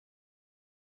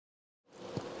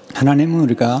하나님은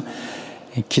우리가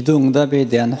기도 응답에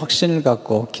대한 확신을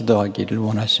갖고 기도하기를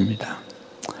원하십니다.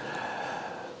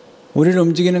 우리를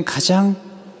움직이는 가장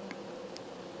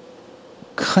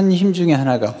큰 힘 중에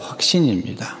하나가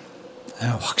확신입니다.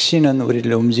 확신은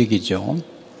우리를 움직이죠.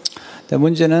 근데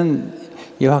문제는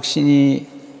이 확신이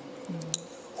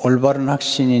올바른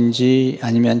확신인지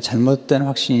아니면 잘못된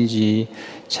확신인지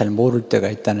잘 모를 때가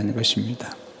있다는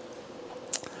것입니다.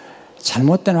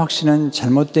 잘못된 확신은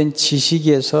잘못된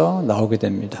지식에서 나오게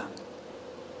됩니다.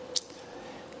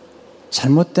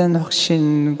 잘못된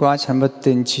확신과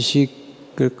잘못된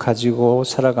지식을 가지고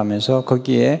살아가면서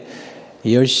거기에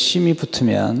열심히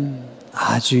붙으면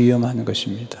아주 위험한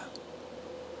것입니다.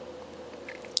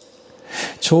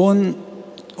 좋은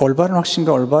올바른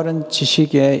확신과 올바른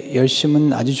지식의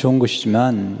열심은 아주 좋은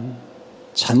것이지만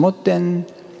잘못된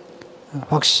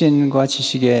확신과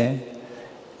지식에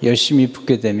열심히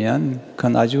붙게 되면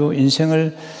그건 아주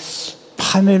인생을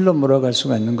파멸로 몰아갈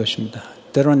수가 있는 것입니다.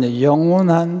 때로는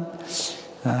영원한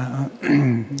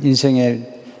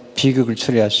인생의 비극을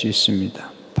초래할 수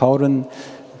있습니다. 바울은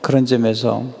그런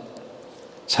점에서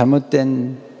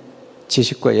잘못된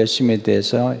지식과 열심에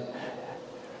대해서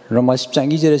로마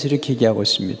 10장 2절에서 이렇게 얘기하고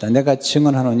있습니다. 내가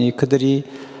증언하노니 그들이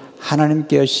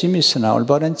하나님께 열심히 있으나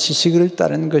올바른 지식을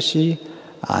따른 것이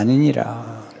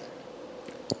아니니라.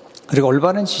 그리고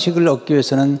올바른 지식을 얻기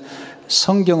위해서는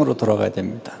성경으로 돌아가야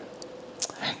됩니다.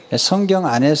 성경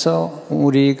안에서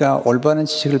우리가 올바른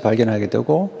지식을 발견하게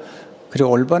되고 그리고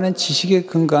올바른 지식에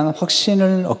근거한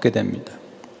확신을 얻게 됩니다.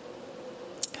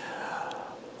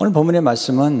 오늘 본문의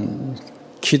말씀은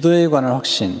기도에 관한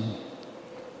확신,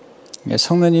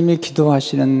 성령님이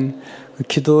기도하시는 그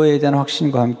기도에 대한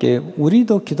확신과 함께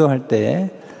우리도 기도할 때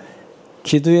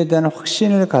기도에 대한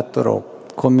확신을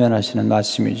갖도록 권면하시는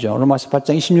말씀이죠. 로마서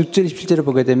 8장 26절 27절을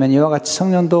보게 되면 이와 같이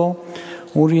성령도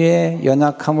우리의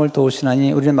연약함을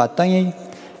도우시나니 우리는 마땅히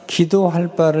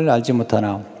기도할 바를 알지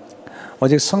못하나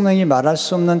오직 성령이 말할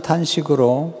수 없는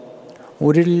탄식으로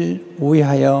우리를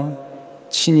위하여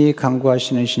친히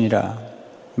간구하시는 신이라.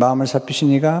 마음을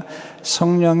살피신 이가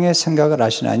성령의 생각을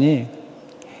아시나니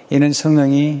이는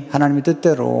성령이 하나님의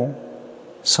뜻대로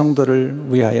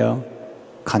성도를 위하여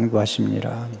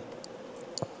간구하십니다.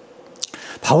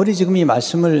 바울이 지금 이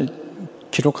말씀을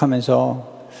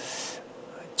기록하면서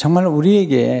정말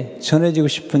우리에게 전해지고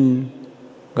싶은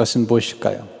것은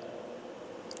무엇일까요?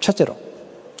 첫째로,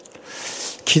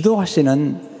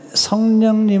 기도하시는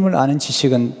성령님을 아는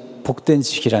지식은 복된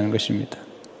지식이라는 것입니다.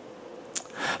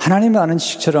 하나님을 아는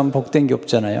지식처럼 복된 게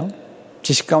없잖아요.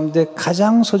 지식 가운데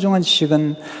가장 소중한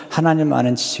지식은 하나님을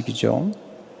아는 지식이죠.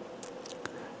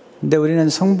 근데 우리는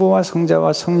성부와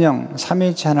성자와 성령,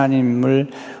 삼위일체 하나님을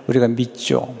우리가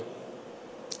믿죠.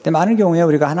 근데 많은 경우에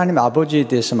우리가 하나님 아버지에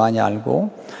대해서 많이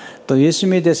알고 또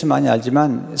예수님에 대해서 많이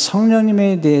알지만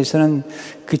성령님에 대해서는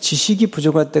그 지식이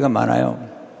부족할 때가 많아요.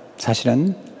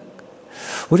 사실은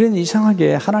우리는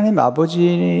이상하게 하나님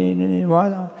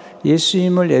아버지와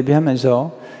예수님을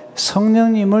예배하면서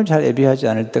성령님을 잘 예배하지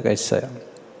않을 때가 있어요.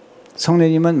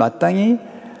 성령님은 마땅히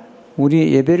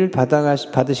우리 예배를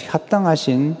받으시기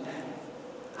합당하신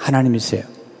하나님이세요.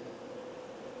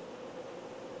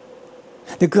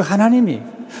 근데 그 하나님이,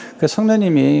 그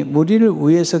성령님이 우리를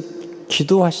위해서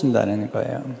기도하신다는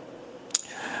거예요.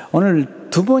 오늘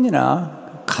두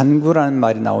번이나 간구라는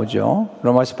말이 나오죠.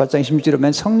 로마서 8장 16절에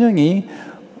보면 성령이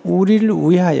우리를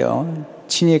위하여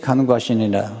친히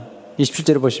간구하시니라.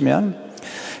 27절에 보시면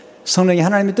성령이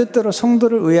하나님의 뜻대로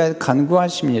성도를 위하여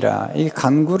간구하십니다. 이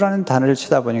간구라는 단어를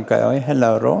쳐다보니까요,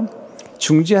 헬라어로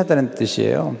중지하다는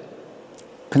뜻이에요.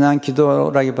 그냥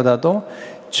기도라기보다도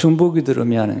중보기도를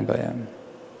의미하는 거예요.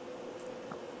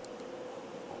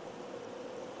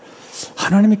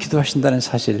 하나님이 기도하신다는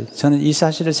사실, 저는 이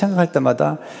사실을 생각할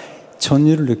때마다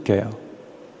전율을 느껴요.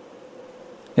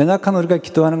 연약한 우리가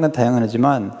기도하는 건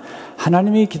다양하지만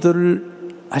하나님이 기도를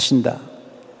하신다.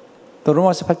 또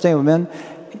로마서 8장에 보면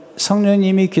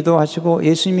성령님이 기도하시고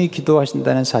예수님이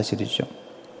기도하신다는 사실이죠.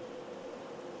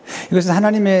 이것은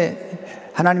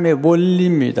하나님의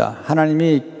원리입니다.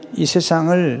 하나님이 이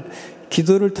세상을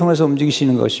기도를 통해서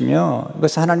움직이시는 것이며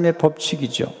이것은 하나님의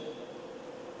법칙이죠.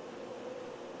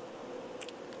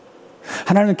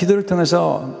 하나님은 기도를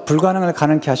통해서 불가능을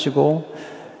가능케 하시고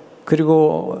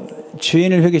그리고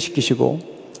죄인을 회개시키시고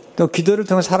또 기도를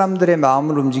통해 사람들의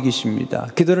마음을 움직이십니다.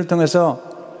 기도를 통해서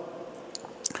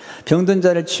병든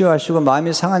자를 치유하시고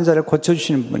마음이 상한 자를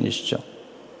고쳐주시는 분이시죠.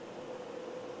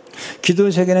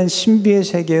 기도의 세계는 신비의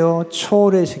세계요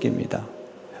초월의 세계입니다.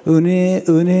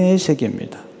 은혜의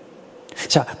세계입니다.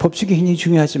 자, 법칙이 굉장히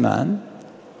중요하지만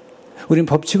우리는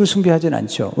법칙을 숭배하지는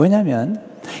않죠. 왜냐하면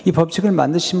이 법칙을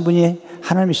만드신 분이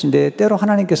하나님이신데 때로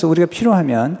하나님께서 우리가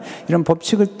필요하면 이런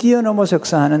법칙을 뛰어넘어서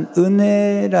역사하는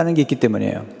은혜라는 게 있기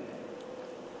때문이에요.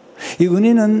 이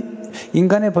은혜는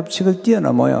인간의 법칙을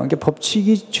뛰어넘어요. 그러니까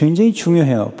법칙이 굉장히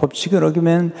중요해요. 법칙을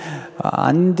어기면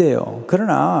안 돼요.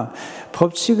 그러나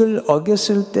법칙을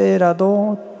어겼을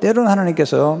때라도 때로는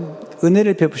하나님께서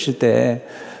은혜를 베푸실 때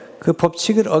그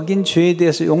법칙을 어긴 죄에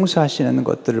대해서 용서하시는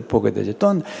것들을 보게 되죠.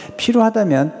 또는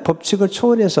필요하다면 법칙을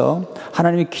초월해서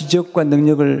하나님의 기적과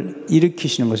능력을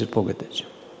일으키시는 것을 보게 되죠.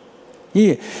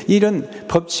 이런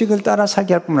법칙을 따라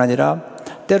살게 할 뿐만 아니라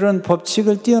때로는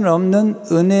법칙을 뛰어넘는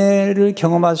은혜를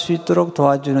경험할 수 있도록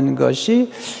도와주는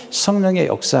것이 성령의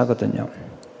역사거든요.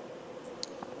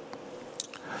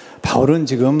 바울은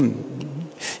지금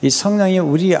이 성령이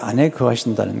우리 안에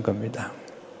거하신다는 겁니다.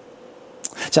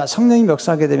 자, 성령이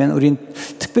역사하게 되면 우린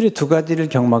특별히 두 가지를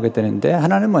경험하게 되는데,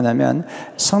 하나는 뭐냐면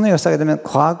성령이 역사하게 되면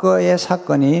과거의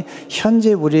사건이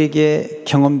현재 우리에게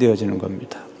경험되어지는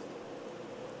겁니다.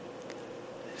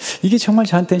 이게 정말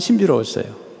저한테는 신비로웠어요.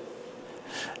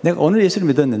 내가 오늘 예수를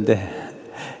믿었는데,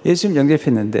 예수님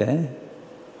영접했는데,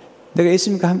 내가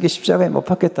예수님과 함께 십자가에 못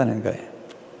박혔다는 거예요.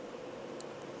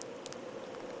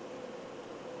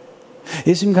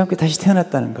 예수님과 함께 다시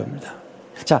태어났다는 겁니다.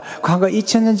 자, 과거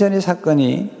 2000년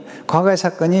전의 과거의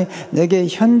사건이 내게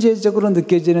현재적으로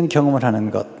느껴지는 경험을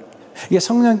하는 것. 이게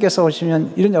성령께서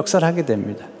오시면 이런 역사를 하게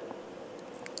됩니다.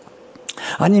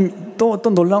 아니, 또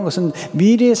놀라운 것은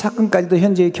미래의 사건까지도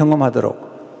현재에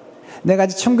경험하도록. 내가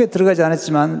아직 천국에 들어가지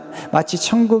않았지만 마치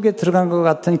천국에 들어간 것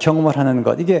같은 경험을 하는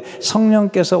것. 이게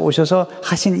성령께서 오셔서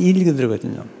하신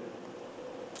일들거든요.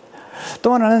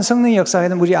 또 하나는 성령의 역사가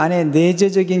되면 우리 안에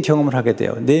내재적인 경험을 하게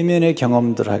돼요. 내면의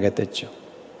경험들을 하게 됐죠.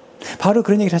 바로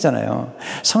그런 얘기를 하잖아요.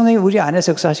 성령이 우리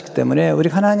안에서 역사하시기 때문에 우리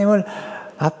하나님을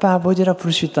아빠, 아버지라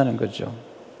부를 수 있다는 거죠.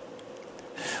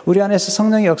 우리 안에서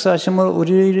성령의 역사하심을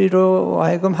우리로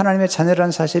하여금 하나님의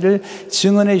자녀라는 사실을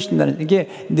증언해 주신다는,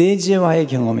 이게 내재와의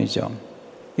경험이죠.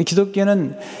 이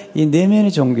기독교는 이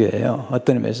내면의 종교예요.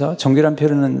 어떤 의미에서 종교란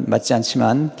표현은 맞지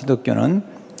않지만 기독교는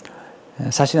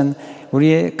사실은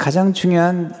우리의 가장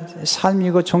중요한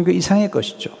삶이고 종교 이상의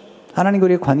것이죠. 하나님과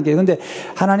우리의 관계. 그런데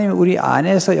하나님이 우리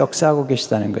안에서 역사하고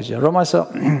계시다는 거죠. 로마서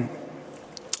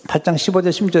 8장 15절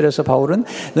 16절에서 바울은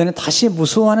너는 다시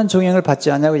무수하는 종행을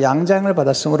받지 않냐고 양장을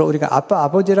받았으므로 우리가 아빠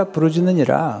아버지라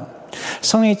부르짖느니라.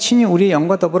 성령이 친히 우리의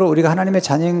영과 더불어 우리가 하나님의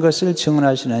자녀인 것을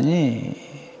증언하시나니.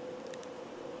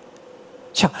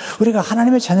 자, 우리가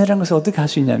하나님의 자녀라는 것을 어떻게 할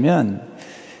수 있냐면,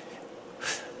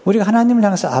 우리가 하나님을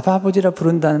향해서 아빠 아버지라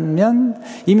부른다면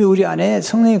이미 우리 안에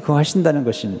성령이 거하신다는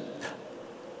것입니다.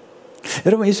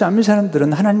 여러분, 예수 안 믿는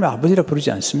사람들은 하나님을 아버지라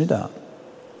부르지 않습니다.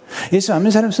 예수 안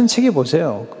믿는 사람 쓴 책에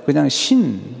보세요. 그냥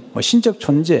신적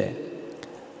존재,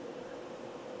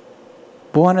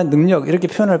 무한한 능력 이렇게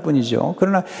표현할 뿐이죠.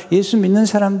 그러나 예수 믿는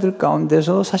사람들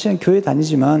가운데서 사실은 교회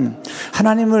다니지만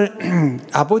하나님을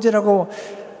아버지라고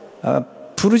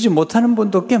부르지 못하는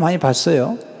분도 꽤 많이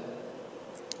봤어요.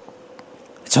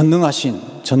 전능하신,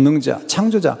 전능자,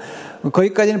 창조자,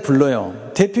 거기까지는 불러요.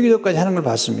 대표기도까지 하는 걸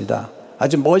봤습니다.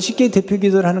 아주 멋있게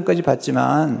대표기도를 하는 것까지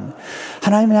봤지만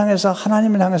하나님을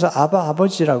향해서 아바,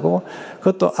 아버지라고,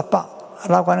 그것도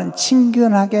아빠라고 하는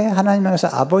친근하게 하나님을 향해서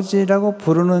아버지라고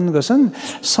부르는 것은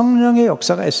성령의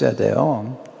역사가 있어야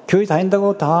돼요. 교회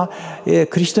다닌다고 다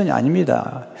그리스도인이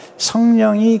아닙니다.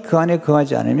 성령이 그 안에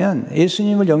거하지 않으면,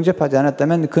 예수님을 영접하지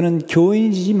않았다면 그는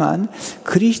교인이지만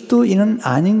그리스도인은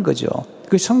아닌 거죠.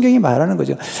 그 성경이 말하는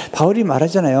거죠. 바울이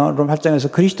말하잖아요. 롬 8장에서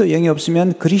그리스도 영이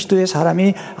없으면 그리스도의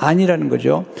사람이 아니라는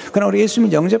거죠. 그러나 우리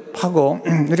예수님을 영접하고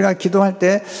우리가 기도할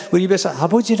때 우리 입에서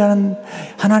아버지라는,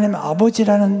 하나님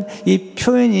아버지라는 이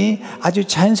표현이 아주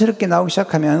자연스럽게 나오기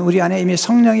시작하면 우리 안에 이미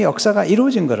성령의 역사가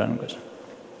이루어진 거라는 거죠.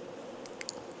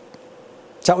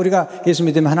 자, 우리가 예수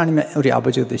믿으면 하나님의 우리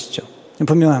아버지가 되시죠.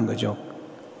 분명한 거죠.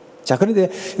 자, 그런데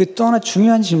또 하나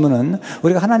중요한 질문은,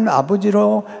 우리가 하나님의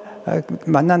아버지로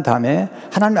만난 다음에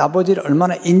하나님의 아버지를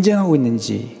얼마나 인정하고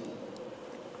있는지,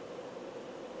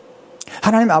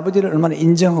 하나님의 아버지를 얼마나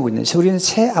인정하고 있는지. 우리는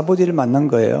새 아버지를 만난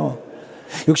거예요.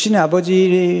 육신의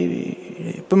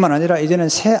아버지뿐만 아니라 이제는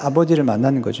새 아버지를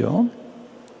만나는 거죠.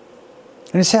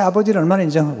 새 아버지를 얼마나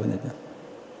인정하고 있느냐.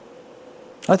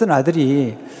 어떤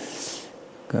아들이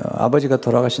아버지가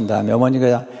돌아가신 다음에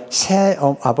어머니가 새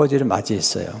아버지를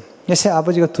맞이했어요. 새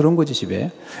아버지가 들어온 거지,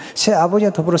 집에. 새 아버지와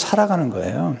더불어 살아가는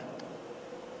거예요.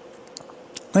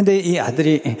 그런데 이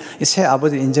아들이 새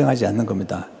아버지를 인정하지 않는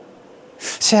겁니다.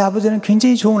 새 아버지는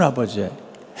굉장히 좋은 아버지예요.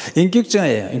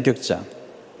 인격자예요, 인격자.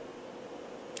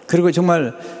 그리고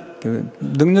정말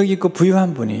능력 있고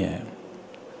부유한 분이에요.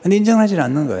 그런데 인정하지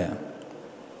않는 거예요.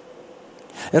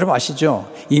 여러분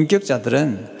아시죠?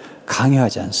 인격자들은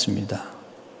강요하지 않습니다.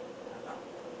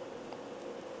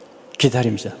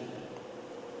 기다림자.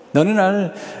 어느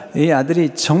날 이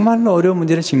아들이 정말로 어려운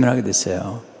문제를 직면하게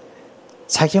됐어요.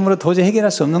 자기 힘으로 도저히 해결할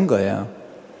수 없는 거예요.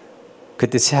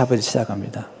 그때 새아버지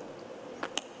시작합니다.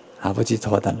 아버지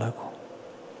도와달라고.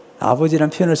 아버지란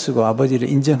표현을 쓰고 아버지를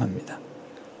인정합니다.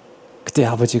 그때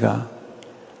아버지가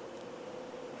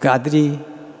그 아들이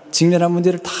직면한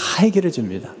문제를 다 해결해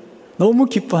줍니다. 너무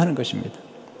기뻐하는 것입니다.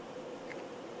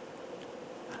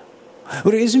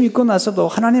 우리가 예수 믿고 나서도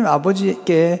하나님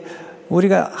아버지께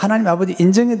우리가 하나님 아버지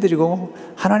인정해드리고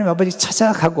하나님 아버지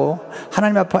찾아가고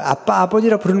하나님 아빠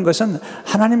아버지라 부르는 것은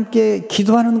하나님께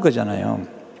기도하는 거잖아요.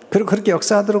 그리고 그렇게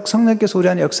역사하도록 성령께서 우리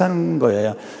안에 역사하는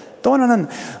거예요. 또 하나는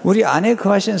우리 안에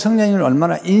거하신 성령님을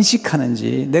얼마나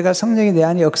인식하는지, 내가 성령이 내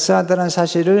안에 역사하다는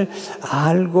사실을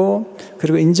알고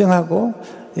그리고 인정하고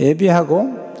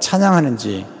예배하고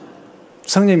찬양하는지,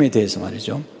 성령님에 대해서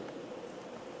말이죠.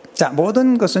 자,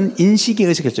 모든 것은 인식에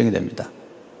의해서 결정이 됩니다.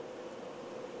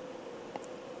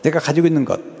 내가 가지고 있는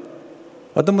것,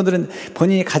 어떤 분들은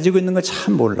본인이 가지고 있는 걸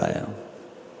참 몰라요.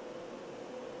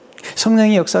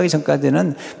 성령이 역사하기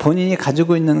전까지는 본인이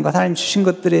가지고 있는 것, 하나님 주신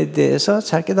것들에 대해서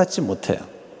잘 깨닫지 못해요.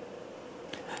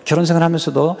 결혼생활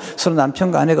하면서도 서로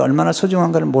남편과 아내가 얼마나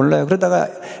소중한가를 몰라요. 그러다가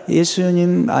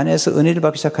예수님 안에서 은혜를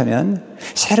받기 시작하면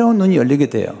새로운 눈이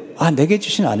열리게 돼요. 아, 내게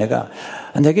주신 아내가,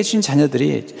 내게 주신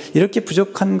자녀들이 이렇게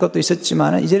부족한 것도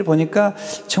있었지만 이제 보니까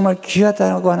정말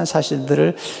귀하다고 하는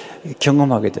사실들을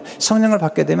경험하게 돼요. 성령을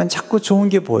받게 되면 자꾸 좋은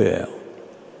게 보여요.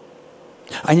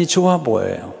 아니, 좋아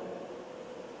보여요.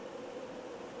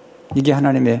 이게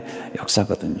하나님의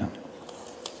역사거든요.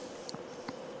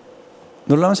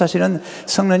 놀라운 사실은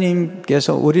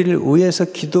성령님께서 우리를 위해서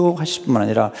기도하실 뿐만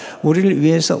아니라 우리를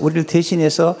위해서, 우리를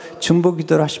대신해서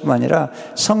중보기도를 하실 뿐만 아니라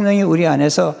성령이 우리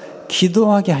안에서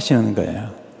기도하게 하시는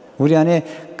거예요. 우리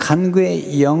안에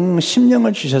간구의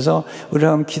심령을 주셔서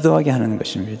우리가 기도하게 하는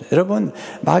것입니다. 여러분,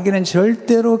 마귀는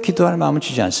절대로 기도할 마음을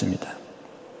주지 않습니다.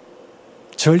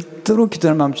 절대로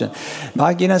기도할 마음을 주지 않습니다.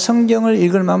 마귀는 성경을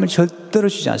읽을 마음을 절대로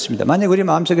주지 않습니다. 만약 우리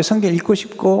마음속에 성경을 읽고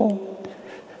싶고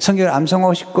성경을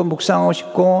암송하고 싶고 묵상하고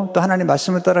싶고 또 하나님의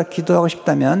말씀을 따라 기도하고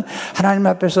싶다면, 하나님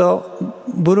앞에서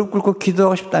무릎 꿇고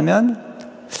기도하고 싶다면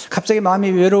갑자기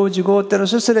마음이 외로워지고 때로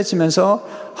쓸쓸해지면서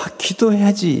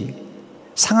기도해야지,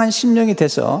 상한 심령이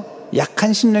돼서,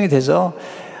 약한 심령이 돼서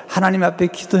하나님 앞에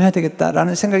기도해야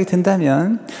되겠다라는 생각이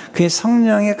든다면 그게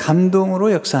성령의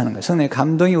감동으로 역사하는 거예요. 성령의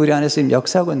감동이 우리 안에서 지금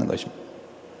역사하고 있는 것입니다.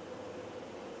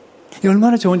 이게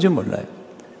얼마나 좋은지 몰라요.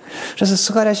 그래서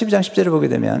스가랴 12장 10절을 보게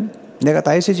되면 내가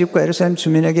다윗의 집과 예루살렘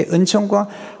주민에게 은총과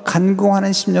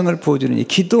간구하는 심령을 부어주느니,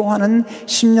 기도하는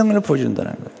심령을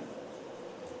부어준다는 거예요.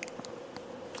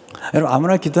 여러분,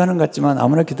 아무나 기도하는 것 같지만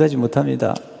아무나 기도하지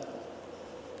못합니다.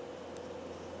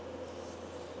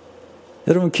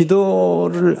 여러분,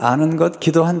 기도를 아는 것,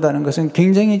 기도한다는 것은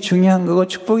굉장히 중요한 거고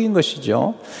축복인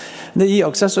것이죠. 근데 이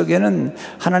역사 속에는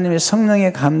하나님의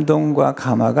성령의 감동과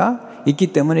감화가 있기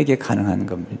때문에 이게 가능한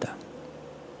겁니다.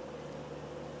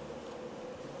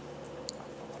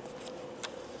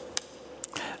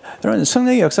 여러분,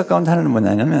 성령의 역사 가운데 하나는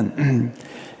뭐냐면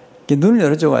눈을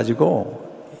열어줘가지고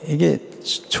이게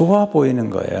좋아 보이는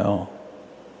거예요.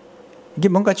 이게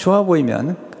뭔가 좋아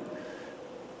보이면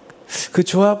그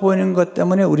좋아 보이는 것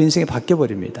때문에 우리 인생이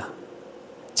바뀌어버립니다.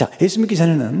 자, 예수 믿기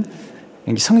전에는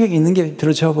성경이 있는 게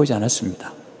별로 좋아 보이지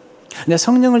않았습니다. 근데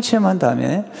성령을 체험한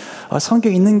다음에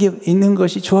성경이 있는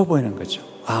것이 좋아 보이는 거죠.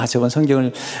 아, 저번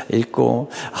성경을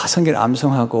읽고, 성경을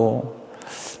암송하고,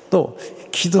 또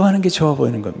기도하는 게 좋아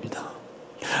보이는 겁니다.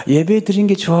 예배 드리는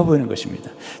게 좋아 보이는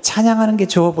것입니다. 찬양하는 게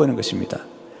좋아 보이는 것입니다.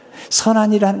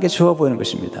 선한 일을 하는 게 좋아 보이는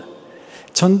것입니다.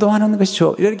 전도하는 것이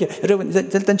좋아. 이렇게 여러분,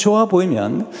 일단 좋아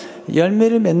보이면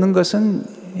열매를 맺는 것은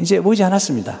이제 보이지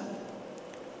않았습니다.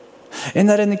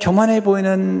 옛날에는 교만해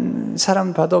보이는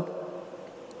사람 봐도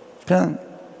그냥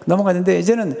넘어갔는데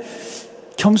이제는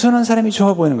겸손한 사람이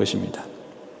좋아 보이는 것입니다.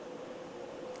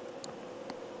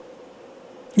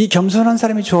 이 겸손한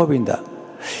사람이 좋아 보인다.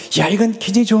 야, 이건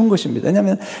굉장히 좋은 것입니다.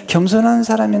 왜냐하면 겸손한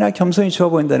사람이나 겸손이 좋아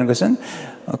보인다는 것은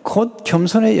곧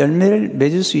겸손의 열매를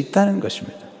맺을 수 있다는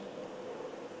것입니다.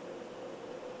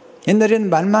 옛날에는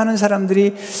말 많은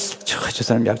사람들이 저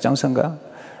사람 약장사인가?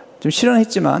 좀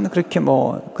실언했지만 그렇게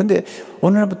근데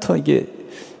어느 날부터 이게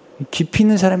깊이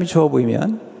있는 사람이 좋아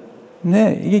보이면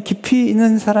이게 깊이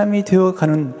있는 사람이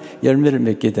되어가는 열매를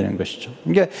맺게 되는 것이죠.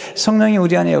 그러니까 성령이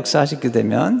우리 안에 역사하시게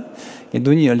되면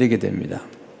눈이 열리게 됩니다.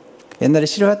 옛날에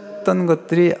싫어했던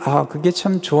것들이 그게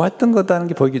참 좋았던 거다는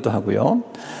게 보이기도 하고요.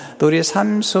 또 우리의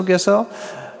삶 속에서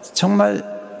정말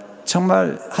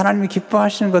하나님이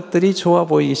기뻐하시는 것들이 좋아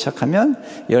보이기 시작하면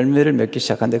열매를 맺기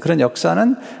시작하는데, 그런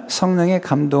역사는 성령의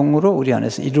감동으로 우리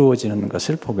안에서 이루어지는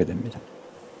것을 보게 됩니다.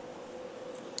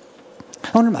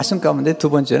 오늘 말씀 가운데 두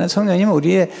번째는 성령님은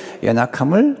우리의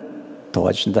연약함을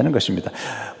도와주신다는 것입니다.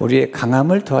 우리의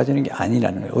강함을 도와주는 게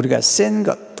아니라는 거예요. 우리가 센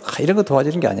것, 이런 거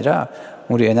도와주는 게 아니라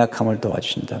우리의 연약함을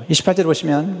도와주신다. 28절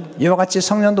보시면 이와 같이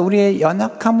성령도 우리의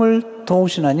연약함을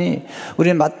도우시나니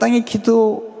우리는 마땅히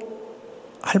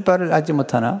기도할 바를 알지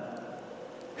못하나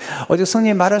어제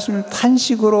성령이 말하시면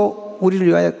탄식으로 우리를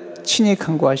위하여 친히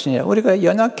간구하시니라. 우리가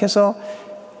연약해서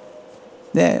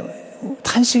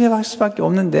탄식할 수밖에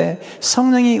없는데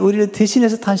성령이 우리를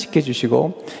대신해서 탄식해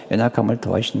주시고 연약함을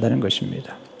도와주신다는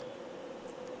것입니다.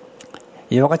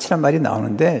 이와 같이란 말이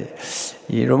나오는데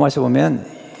이 로마서 보면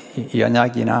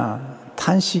연약이나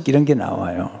탄식 이런 게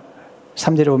나와요.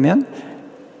 3절에 보면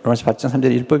로마서 8장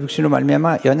 3절에 율법 육신으로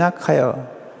말미암아 연약하여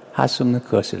할 수 없는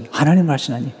그것을 하나님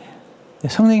하시나니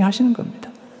성령이 하시는 겁니다.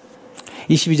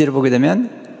 22절을 보게 되면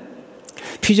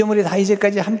피조물이 다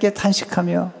이제까지 함께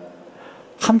탄식하며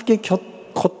함께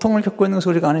고통을 겪고 있는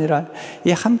것을 우리가 아니라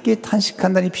이 함께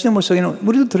탄식한다는 이 피조물 속에는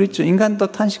우리도 들어있죠.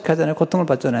 인간도 탄식하잖아요. 고통을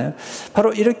받잖아요.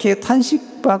 바로 이렇게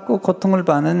탄식받고 고통을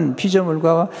받는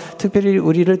피조물과 특별히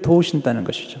우리를 도우신다는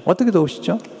것이죠. 어떻게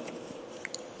도우시죠?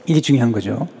 이게 중요한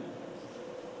거죠.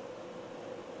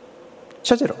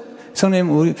 첫째로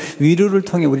성령님 우리 위로를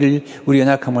통해 우리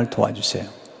연약함을 도와주세요.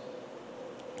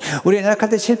 우리 연약할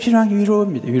때 제일 필요한 게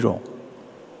위로입니다. 위로.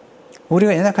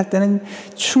 우리가 연약할 때는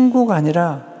충고가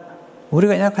아니라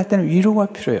우리가 연약할 때는 위로가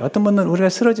필요해요. 어떤 분들은 우리가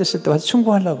쓰러졌을 때 와서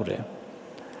충고하려고 그래요.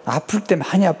 아플 때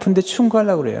많이 아픈데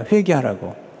충고하려고 그래요.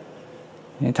 회개하라고.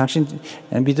 당신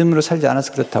믿음으로 살지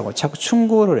않아서 그렇다고 자꾸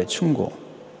충고를 해요. 충고.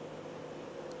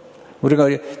 우리가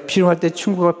필요할 때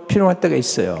충고가 필요할 때가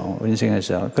있어요. 우리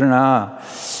인생에서. 그러나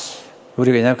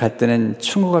우리가 연약할 때는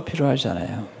충고가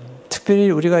필요하잖아요.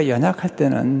 특별히 우리가 연약할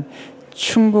때는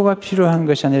충고가 필요한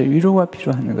것이 아니라 위로가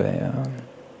필요한 거예요.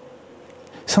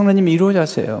 성령님이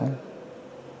위로자세요.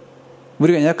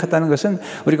 우리가 연약하다는 것은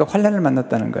우리가 환난을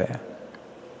만났다는 거예요.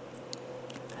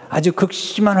 아주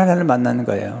극심한 환난을 만나는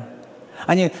거예요.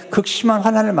 아니 극심한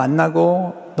환난을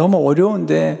만나고 너무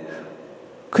어려운데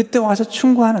그때 와서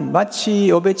충고하는, 마치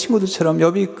욥의 친구들처럼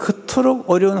욥이 그토록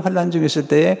어려운 환난 중에 있을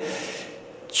때에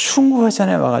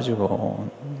충고하잖아요. 와가지고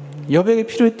욥에게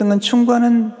필요했던 건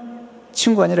충고하는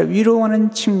친구가 아니라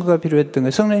위로하는 친구가 필요했던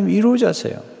거예요. 성령님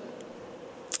위로자세요.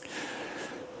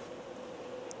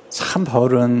 참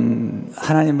바울은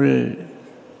하나님을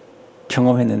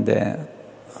경험했는데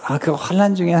그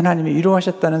환난 중에 하나님이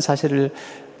위로하셨다는 사실을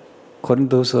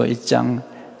고린도서 1장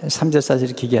 3절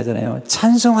 4절에 기기하잖아요.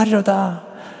 찬송하리로다.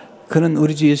 그는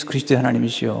우리 주 예수 그리스도의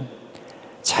하나님이시요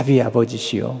자비의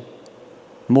아버지시요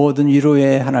모든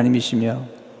위로의 하나님이시며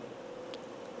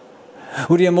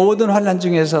우리의 모든 환난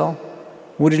중에서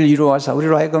우리를 위로하사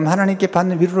우리로 하여금 하나님께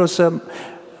받는 위로로서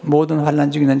모든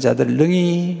환난 중에 있는 자들을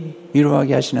능히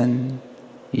위로하게 하시는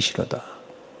이시로다.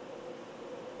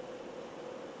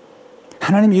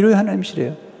 하나님 위로의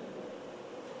하나님이시래요.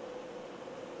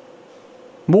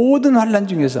 모든 환난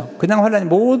중에서, 그냥 환난,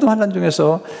 모든 환난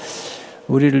중에서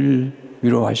우리를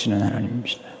위로하시는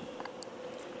하나님입니다.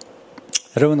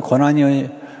 여러분, 고난이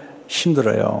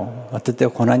힘들어요. 어떨 때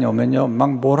고난이 오면요,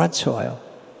 막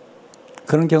몰아쳐와요.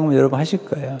 그런 경험 여러분 하실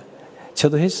거예요.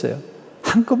 저도 했어요.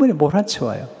 한꺼번에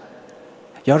몰아쳐와요.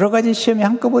 여러 가지 시험이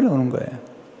한꺼번에 오는 거예요.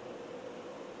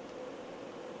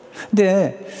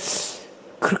 근데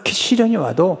그렇게 시련이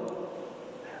와도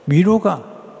위로가,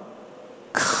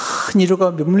 큰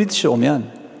위로가 물리듯이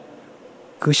오면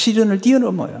그 시련을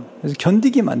뛰어넘어요. 그래서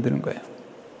견디게 만드는 거예요.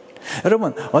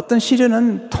 여러분, 어떤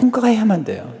시련은 통과해야만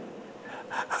돼요.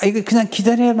 이거 그냥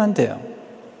기다려야만 돼요.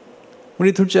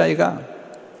 우리 둘째 아이가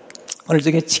어릴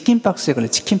적에 치킨박스에 걸려요.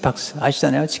 치킨박스.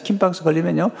 아시잖아요? 치킨박스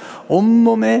걸리면요,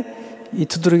 온몸에 이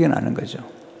두드러기 나는 거죠.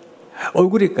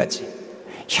 얼굴에까지,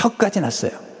 혀까지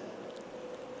났어요.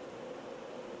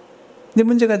 근데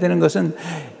문제가 되는 것은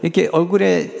이렇게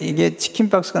얼굴에 이게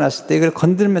치킨박스가 났을 때 이걸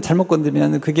건들면, 잘못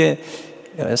건들면 그게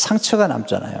상처가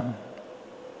남잖아요.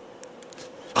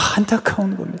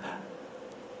 안타까운 겁니다.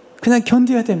 그냥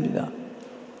견뎌야 됩니다.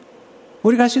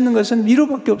 우리가 할 수 있는 것은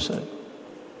위로밖에 없어요.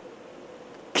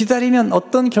 기다리면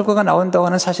어떤 결과가 나온다고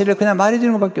하는 사실을 그냥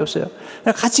말해주는 것밖에 없어요.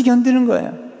 그냥 같이 견디는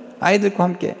거예요. 아이들과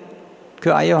함께,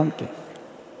 그 아이와 함께.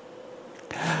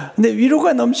 근데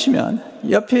위로가 넘치면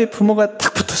옆에 부모가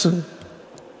탁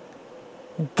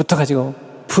붙어가지고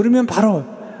부르면 바로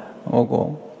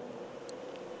오고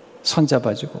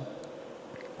손잡아주고.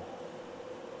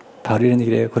 바로 이런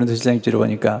얘기를 해요. 고린도서 1장 6절에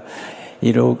보니까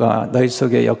위로가 너희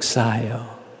속에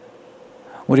역사하여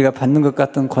우리가 받는 것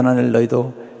같은 고난을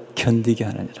너희도 견디게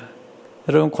하느니라.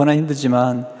 여러분, 고난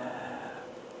힘들지만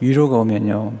위로가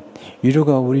오면요,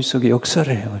 위로가 우리 속에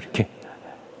역사를 해요. 이렇게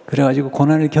그래가지고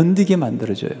고난을 견디게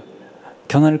만들어줘요.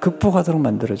 고난을 극복하도록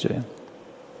만들어줘요.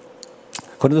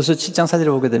 고린도서 7장 4절에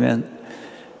보게 되면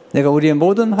내가 우리의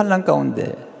모든 환난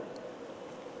가운데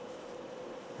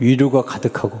위로가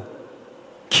가득하고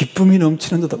기쁨이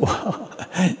넘치는도다. 와,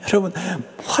 여러분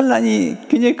환난이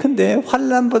굉장히 큰데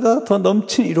환난보다 더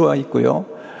넘치는 위로가 있고요.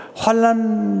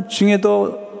 환난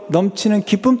중에도 넘치는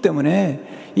기쁨 때문에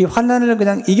이 환난을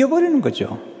그냥 이겨버리는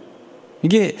거죠.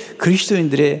 이게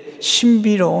그리스도인들의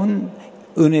신비로운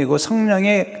은혜고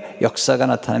성령의 역사가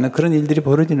나타나면 그런 일들이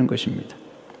벌어지는 것입니다.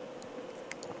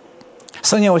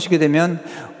 성령 오시게 되면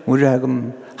우리를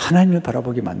하여금 하나님을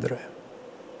바라보게 만들어요.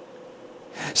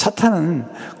 사탄은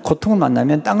고통을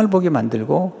만나면 땅을 보게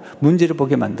만들고 문제를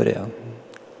보게 만들어요.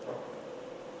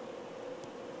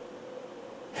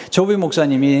 조비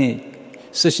목사님이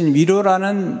쓰신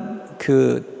위로라는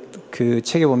그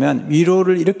책에 보면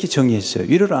위로를 이렇게 정의했어요.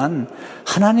 위로란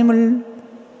하나님을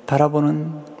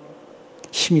바라보는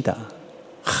힘이다.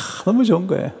 너무 좋은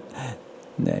거예요.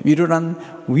 네, 위로란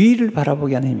위를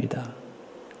바라보게 하는 힘이다.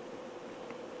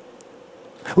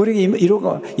 우리에게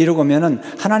이러고 오면은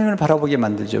하나님을 바라보게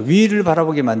만들죠. 위를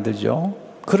바라보게 만들죠.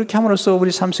 그렇게 함으로써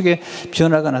우리 삶 속에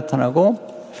변화가 나타나고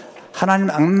하나님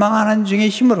악망하는 중에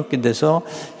힘을 얻게 돼서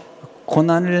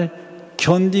고난을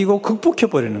견디고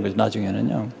극복해버리는 거죠.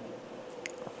 나중에는요.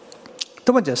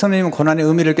 두 번째, 성령님은 고난의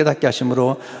의미를 깨닫게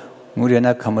하심으로 우리의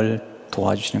연약함을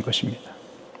도와주시는 것입니다.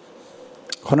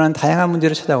 고난은 다양한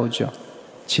문제를 찾아오죠.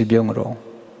 질병으로,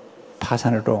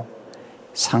 파산으로,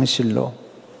 상실로,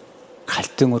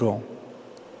 갈등으로,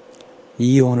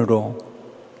 이혼으로,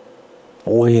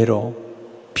 오해로,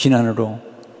 비난으로,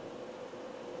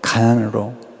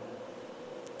 가난으로.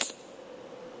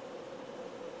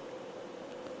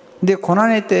 근데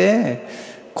고난의 때에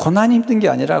고난이 힘든 게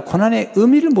아니라 고난의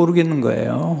의미를 모르겠는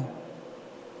거예요.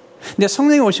 근데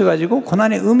성령이 오셔가지고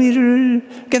고난의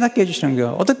의미를 깨닫게 해주시는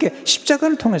거예요. 어떻게?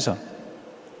 십자가를 통해서.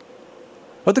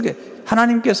 어떻게?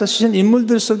 하나님께서 쓰신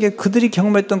인물들 속에 그들이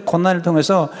경험했던 고난을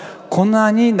통해서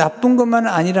고난이 나쁜 것만은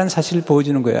아니라는 사실을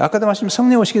보여주는 거예요. 아까도 말씀드린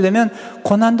성령이 오시게 되면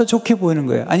고난도 좋게 보이는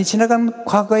거예요. 아니, 지나간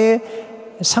과거의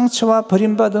상처와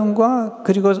버림받음과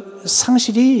그리고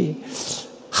상실이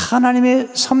하나님의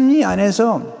섭리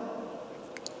안에서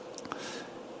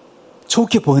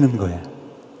좋게 보이는 거예요.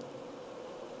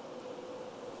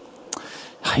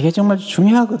 이게 정말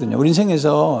중요하거든요. 우리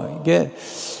인생에서 이게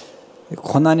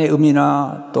고난의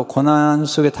의미나 또 고난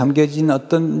속에 담겨진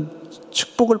어떤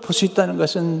축복을 볼 수 있다는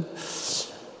것은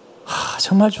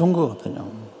정말 좋은 거거든요.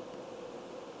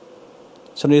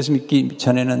 저는 예수 믿기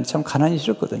전에는 참 가난이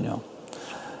싫었거든요.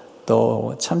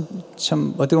 또 참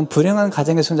어떻게 보면 불행한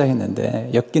가정에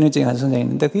성장했는데, 역기능적인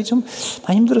성장했는데 그게 좀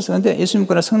많이 힘들었어요. 그런데 예수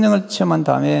믿거나 성령을 체험한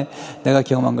다음에 내가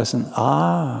경험한 것은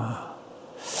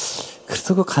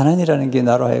그래도 그 가난이라는 게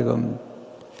나로 하여금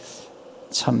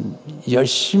참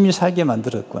열심히 살게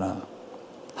만들었구나.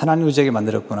 하나님 의지하게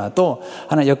만들었구나. 또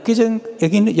하나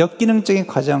역기능적인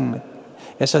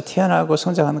과정에서 태어나고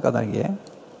성장하는 까닭에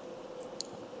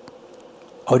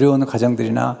어려운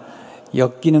가정들이나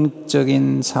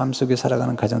역기능적인 삶 속에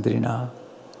살아가는 가정들이나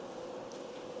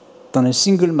또는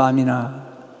싱글맘이나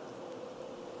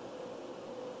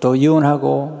또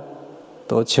이혼하고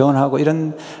또 재혼하고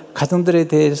이런 가정들에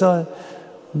대해서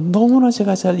너무나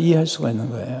제가 잘 이해할 수가 있는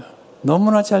거예요.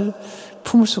 너무나 잘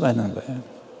품을 수가 있는 거예요.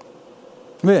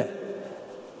 왜?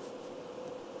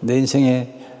 내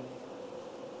인생의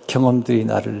경험들이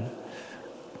나를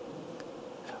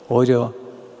오히려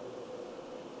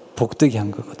복되게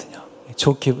한 거거든요.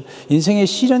 좋게, 인생의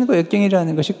시련과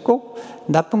역경이라는 것이 꼭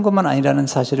나쁜 것만 아니라는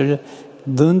사실을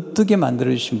눈뜨게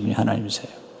만들어주신 분이 하나님이세요.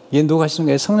 이게 누가 하시는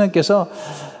거예요? 성령께서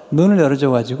눈을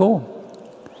열어줘가지고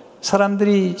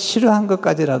사람들이 싫어한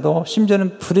것까지라도,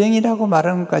 심지어는 불행이라고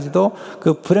말하는 것까지도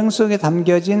그 불행 속에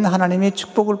담겨진 하나님의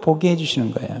축복을 보게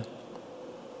해주시는 거예요.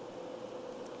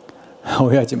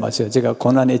 오해하지 마세요. 제가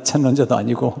고난의 찬론자도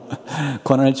아니고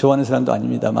고난을 좋아하는 사람도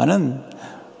아닙니다만은,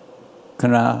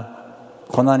 그러나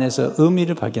고난에서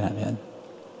의미를 발견하면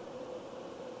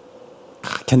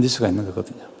견딜 수가 있는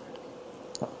거거든요.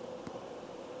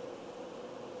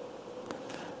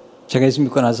 제가 예수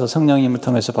믿고 나서 성령님을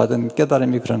통해서 받은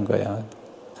깨달음이 그런 거예요.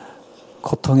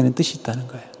 고통에는 뜻이 있다는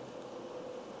거예요.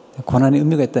 고난의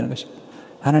의미가 있다는 것입니다.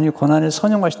 하나님 고난을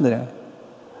선용하신다는 거예요.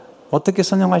 어떻게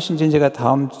선용하신지는 제가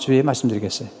다음 주에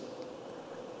말씀드리겠어요.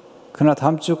 그러나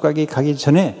다음 주까지 가기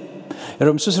전에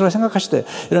여러분 스스로 생각하실 때,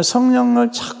 이런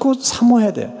성령을 자꾸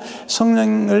사모해야 돼요.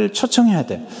 성령을 초청해야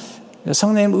돼요.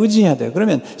 성령님 의지해야 돼요.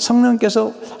 그러면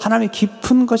성령께서 하나님의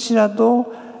깊은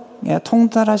것이라도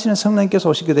통달하시는 성령님께서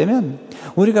오시게 되면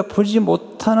우리가 보지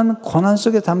못하는 고난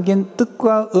속에 담긴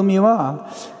뜻과 의미와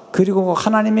그리고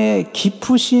하나님의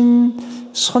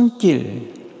깊으신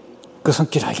손길, 그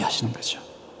손길을 하게 하시는 거죠.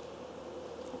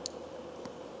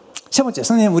 세 번째,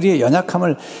 성령님 우리의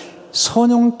연약함을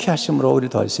선용케 하심으로 우리를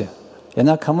도와주세요.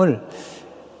 연약함을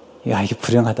야 이게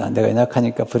불행하다, 내가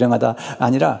연약하니까 불행하다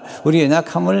아니라 우리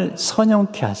연약함을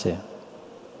선용케 하세요.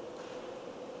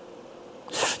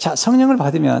 자, 성령을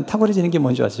받으면 탁월해지는 게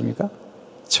뭔지 아십니까?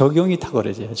 적용이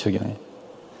탁월해져요. 적용이.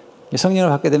 성령을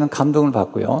받게 되면 감동을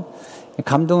받고요.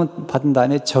 감동을 받은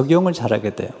다음에 적용을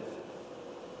잘하게 돼요.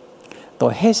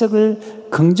 또 해석을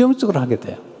긍정적으로 하게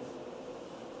돼요.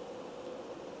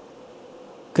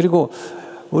 그리고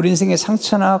우리 인생의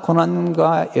상처나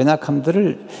고난과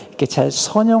연약함들을 이렇게 잘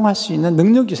선용할 수 있는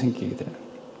능력이 생기게 돼요.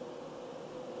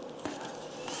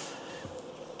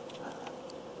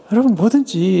 여러분,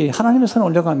 뭐든지 하나님의 손에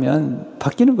올라가면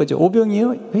바뀌는 거죠.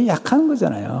 오병이요? 왜 약한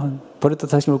거잖아요. 버릇도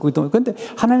다시 먹고. 그런데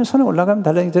하나님의 손에 올라가면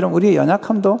달라진 것처럼 우리의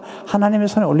연약함도 하나님의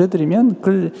손에 올려드리면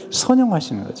그걸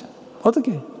선용하시는 거죠.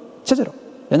 어떻게? 첫째로,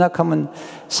 연약함은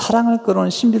사랑을 끌어오는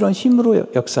신비로운 힘으로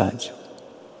역사하죠.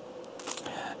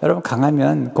 여러분,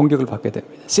 강하면 공격을 받게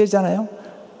됩니다. 세잖아요?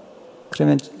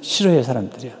 그러면 싫어해요,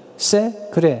 사람들이요. 세?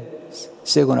 그래.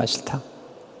 세구나, 싫다.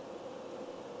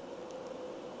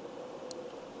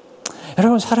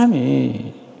 여러분,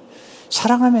 사람이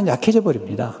사랑하면 약해져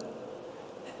버립니다.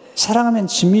 사랑하면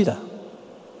집니다.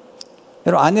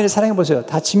 여러분, 아내를 사랑해 보세요.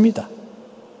 다 집니다.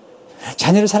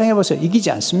 자녀를 사랑해 보세요.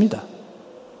 이기지 않습니다.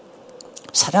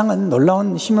 사랑은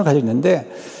놀라운 힘을 가지고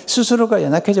있는데 스스로가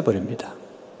연약해져 버립니다.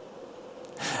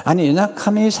 아니,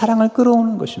 연약함이 사랑을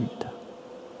끌어오는 것입니다.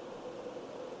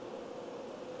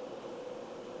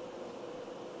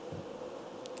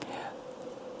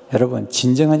 여러분,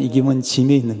 진정한 이김은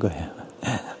짐에 있는 거예요.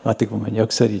 어떻게 보면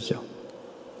역설이죠.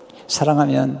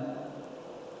 사랑하면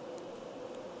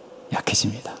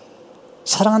약해집니다.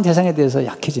 사랑한 대상에 대해서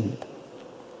약해집니다.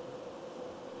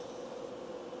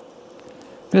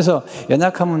 그래서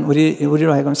연약함은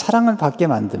우리로 하여금 사랑을 받게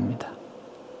만듭니다.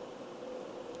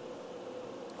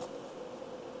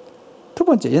 두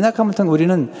번째, 연약함을 통해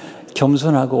우리는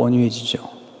겸손하고 온유해지죠.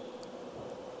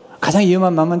 가장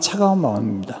위험한 마음은 차가운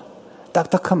마음입니다.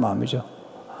 딱딱한 마음이죠.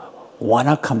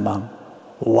 완악한 마음,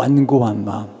 완고한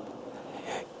마음,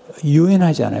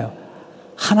 유연하지 않아요.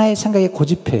 하나의 생각에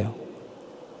고집해요.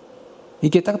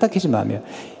 이게 딱딱해진 마음이에요.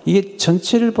 이게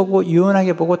전체를 보고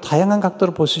유연하게 보고 다양한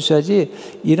각도로 볼 수 있어야지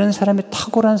이런 사람이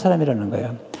탁월한 사람이라는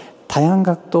거예요. 다양한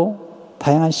각도,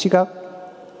 다양한 시각,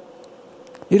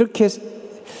 이렇게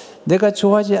내가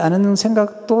좋아하지 않은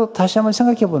생각도 다시 한번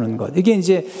생각해 보는 것. 이게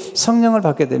이제 성령을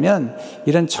받게 되면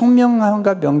이런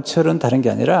총명함과 명철은 다른 게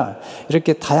아니라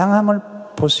이렇게 다양함을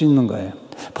볼 수 있는 거예요.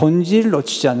 본질을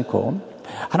놓치지 않고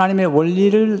하나님의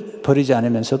원리를 버리지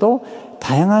않으면서도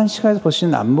다양한 시각에서 볼 수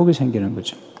있는 안목이 생기는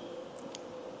거죠.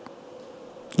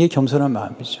 이게 겸손한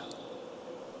마음이죠.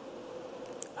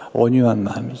 온유한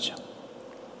마음이죠.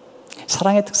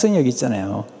 사랑의 특성이 여기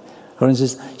있잖아요. 그런서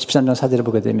 13장 4절을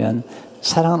보게 되면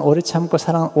사랑은 오래 참고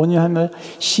사랑은 온유하며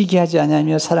시기하지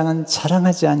아니하며 사랑은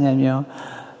자랑하지 아니하며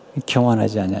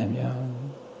교만하지 아니하며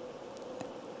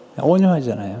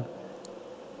온유하잖아요.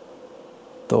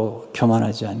 또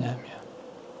교만하지 아니하며.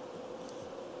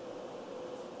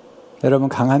 여러분,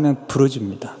 강하면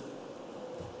부러집니다.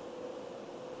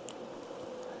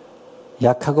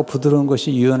 약하고 부드러운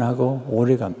것이 유연하고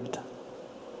오래 갑니다.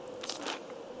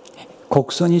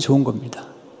 곡선이 좋은 겁니다.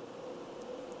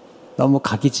 너무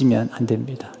각이 지면 안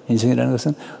됩니다. 인생이라는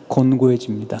것은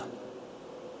곤고해집니다.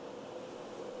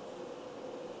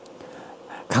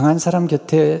 강한 사람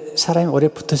곁에 사람이 오래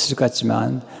붙어 있을 것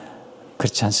같지만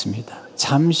그렇지 않습니다.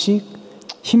 잠시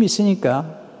힘이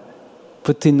있으니까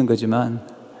붙어 있는 거지만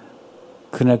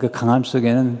그러나 그 강함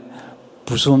속에는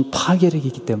무서운 파괴력이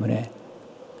있기 때문에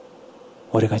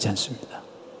오래 가지 않습니다.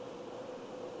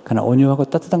 그러나 온유하고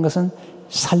따뜻한 것은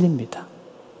살립니다.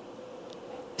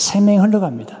 생명이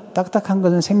흘러갑니다. 딱딱한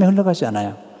것은 생명이 흘러가지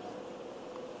않아요.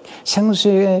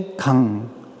 생수의 강,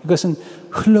 이것은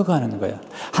흘러가는 거예요.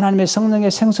 하나님의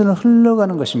성령의 생수는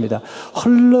흘러가는 것입니다.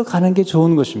 흘러가는 게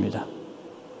좋은 것입니다.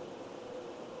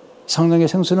 성령의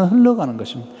생수는 흘러가는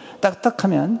것입니다.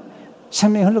 딱딱하면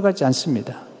생명이 흘러가지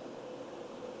않습니다.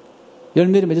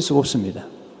 열매를 맺을 수가 없습니다.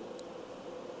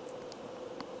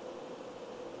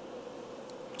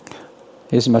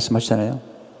 예수 말씀하시잖아요.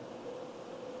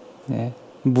 네.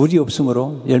 물이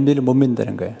없으므로 열매를 못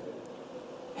맺는다는 거예요.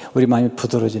 우리 마음이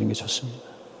부드러워지는 게 좋습니다.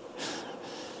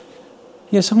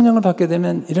 이게 성령을 받게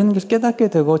되면 이런 것을 깨닫게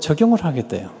되고 적용을 하게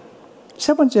돼요.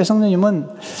 세 번째, 성령님은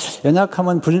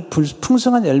연약하면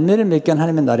풍성한 열매를 맺게 하는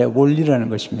하나님의 나라의 원리라는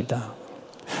것입니다.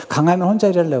 강하면 혼자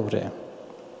일하려고 그래요.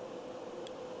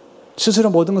 스스로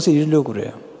모든 것을 이루려고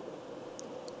그래요.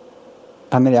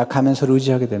 반면에 약하면 서로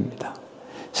의지하게 됩니다.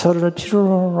 서로를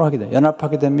필요로 하게 돼요.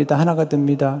 연합하게 됩니다. 하나가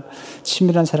됩니다.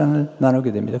 친밀한 사랑을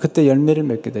나누게 됩니다. 그때 열매를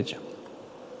맺게 되죠.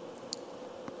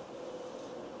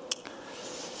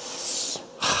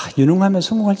 유능하면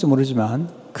성공할지 모르지만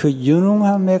그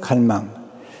유능함의 갈망,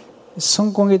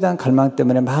 성공에 대한 갈망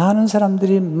때문에 많은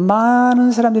사람들이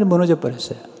무너져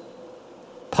버렸어요.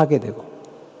 파괴되고.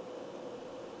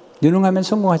 유능하면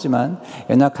성공하지만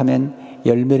연약하면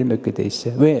열매를 맺게 돼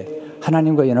있어요. 왜?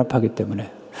 하나님과 연합하기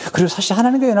때문에. 그리고 사실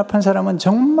하나님과 연합한 사람은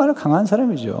정말 강한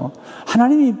사람이죠.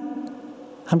 하나님이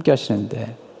함께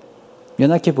하시는데,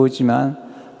 연약해 보이지만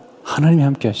하나님이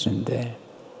함께 하시는데,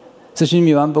 그래서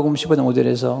주님이 요한복음 15장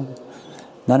 5절에서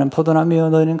나는 포도나무여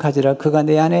너희는 가지라. 그가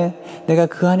내 안에, 내가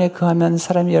그 안에 거하면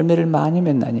사람이 열매를 많이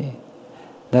맺나니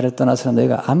나를 떠나서는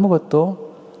너희가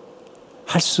아무것도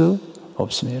할 수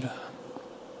없습니다.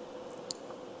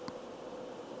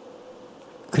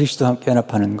 그리스도와 함께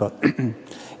연합하는 것,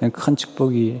 이건 큰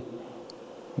축복이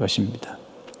것입니다.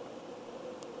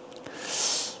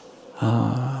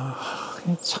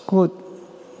 자꾸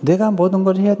내가 모든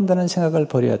걸 해야 된다는 생각을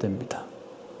버려야 됩니다.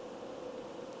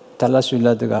 달라스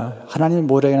윌라드가 하나님의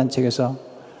모략이라는 책에서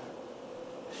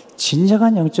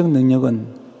진정한 영적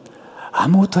능력은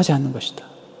아무것도 하지 않는 것이다.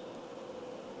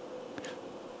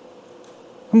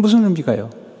 그럼 무슨 의미가요?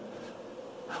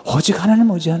 오직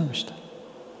하나님을 의지하는 것이다.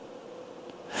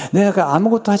 내가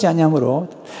아무것도 하지 않냐므로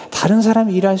다른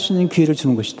사람이 일할 수 있는 기회를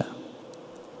주는 것이다.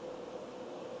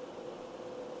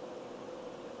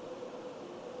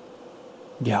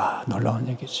 이야, 놀라운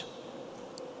얘기죠.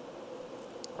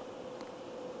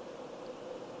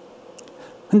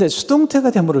 근데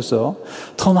수동태가 됨으로써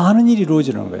더 많은 일이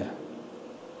이루어지는 거예요.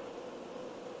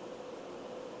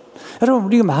 여러분,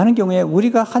 우리가 많은 경우에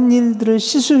우리가 한 일들을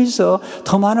실수해서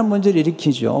더 많은 문제를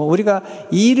일으키죠. 우리가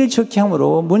이 일을 좋게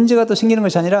함으로 문제가 더 생기는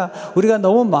것이 아니라 우리가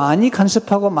너무 많이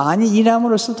간섭하고 많이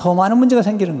일함으로써 더 많은 문제가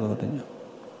생기는 거거든요.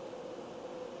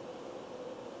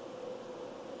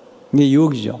 이게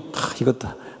유혹이죠. 이것도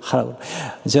하라고.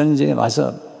 저는 이제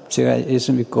와서 제가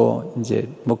예수 믿고 이제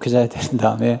목회자가 된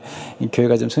다음에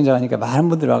교회가 좀 성장하니까 많은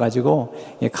분들이 와가지고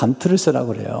감투를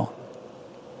쓰라고 그래요.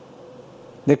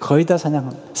 근데 거의 다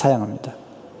사양합니다.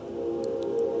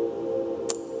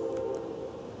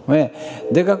 왜?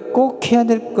 내가 꼭 해야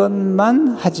될 것만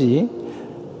하지,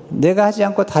 내가 하지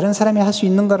않고 다른 사람이 할 수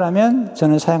있는 거라면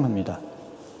저는 사양합니다.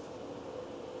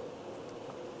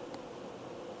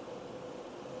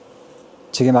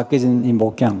 제게 맡겨진 이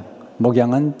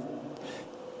목양은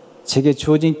제게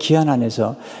주어진 기한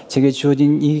안에서, 제게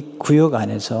주어진 이 구역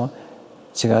안에서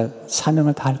제가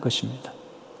사명을 다할 것입니다.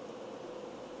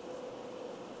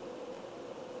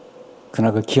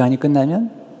 그러나 그 기한이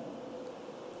끝나면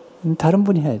다른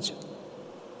분이 해야죠.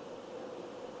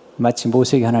 마치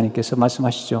모세에게 하나님께서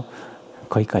말씀하시죠.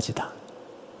 거기까지다.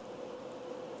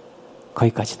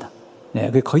 거기까지다. 네,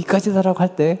 그 거기까지다라고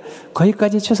할 때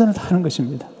거기까지 최선을 다하는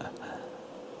것입니다.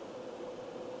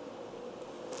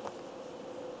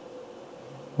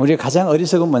 우리가 가장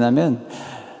어리석은 뭐냐면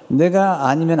내가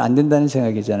아니면 안 된다는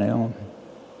생각이잖아요.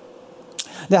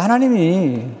 근데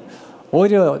하나님이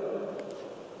오히려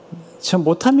저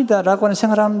못합니다라고 하는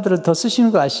사람들을 더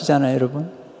쓰시는 거 아시잖아요,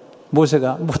 여러분.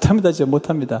 모세가 못합니다, 저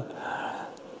못합니다.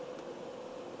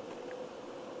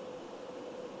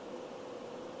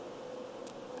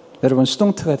 여러분,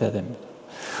 수동태가 돼야 됩니다.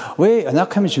 왜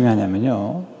연약함이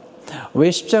중요하냐면요,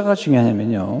 왜 십자가가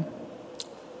중요하냐면요,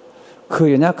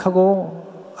 그 연약하고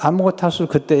아무것도 할 수 없을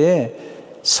그때에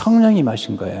성령이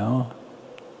임하신 거예요.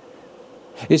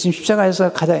 예수님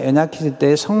십자가에서 가장 연약했을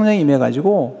때 성령이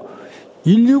임해가지고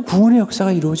인류 구원의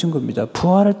역사가 이루어진 겁니다.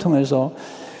 부활을 통해서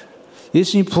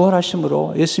예수님이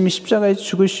부활하심으로 예수님이 십자가에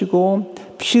죽으시고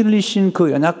피 흘리신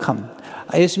그 연약함,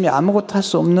 예수님이 아무것도 할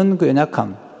수 없는 그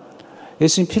연약함,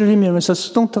 예수님 피를 흘리면서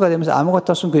수동태가 되면서 아무것도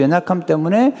할 수 없는 그 연약함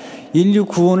때문에 인류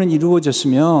구원은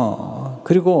이루어졌으며,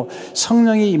 그리고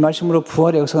성령이 임하심으로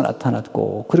부활의 역사가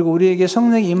나타났고, 그리고 우리에게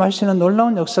성령이 임하시는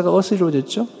놀라운 역사가 어디서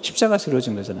이루어졌죠? 십자가에서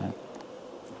이루어진 거잖아요.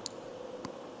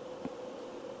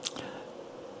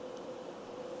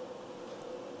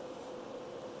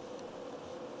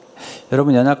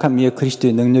 여러분, 연약함 위에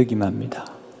그리스도의 능력이 임합니다.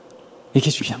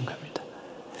 이게 중요한 겁니다.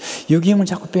 여기 힘을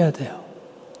자꾸 빼야 돼요.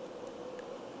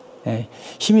 네,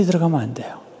 힘이 들어가면 안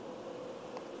돼요.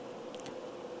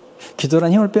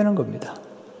 기도란 힘을 빼는 겁니다.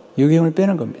 여기 힘을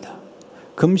빼는 겁니다.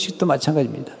 금식도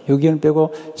마찬가지입니다. 여기 힘을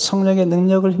빼고 성령의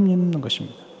능력을 힘입는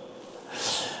것입니다.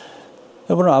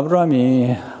 여러분,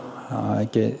 아브라함이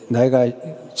이렇게 나이가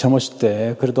젊었을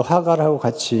때 그래도 하갈하고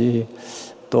같이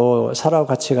또 사라하고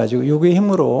같이 해가지고 여기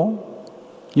힘으로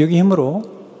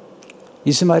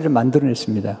이스마엘을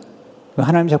만들어냈습니다.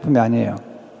 하나님의 작품이 아니에요.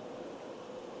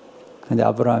 그런데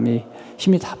아브라함이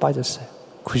힘이 다 빠졌어요.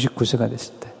 99세가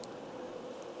됐을 때.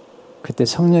 그때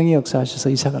성령이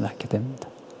역사하셔서 이삭을 낳게 됩니다.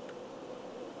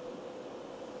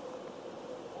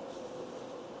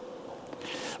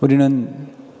 우리는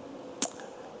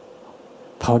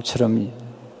바울처럼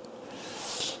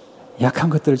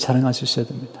약한 것들을 자랑할 수 있어야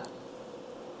됩니다.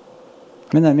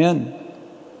 왜냐하면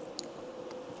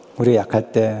우리가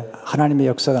약할 때 하나님의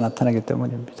역사가 나타나기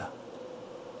때문입니다.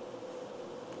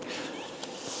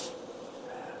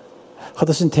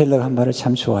 허드슨 테일러가 한 말을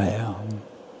참 좋아해요.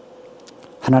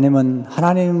 하나님은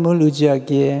하나님을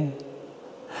의지하기에,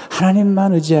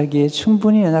 하나님만 의지하기에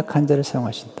충분히 연약한 자를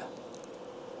사용하신다.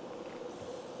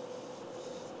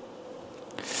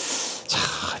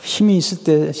 참 힘이 있을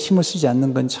때 힘을 쓰지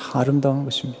않는 건 참 아름다운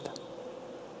것입니다.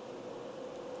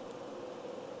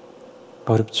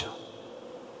 어렵죠.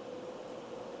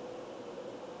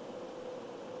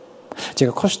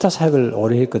 제가 코스타 사역을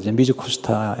오래 했거든요. 미주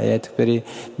코스타에 특별히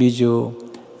미주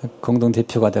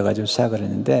공동대표가 돼가지고 사역을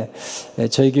했는데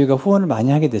저희 교회가 후원을 많이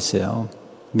하게 됐어요.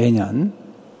 매년.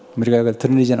 우리가 이걸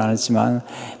드러내지는 않았지만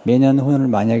매년 후원을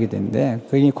많이 하게 됐는데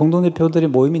거기 공동대표들이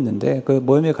모임이 있는데 그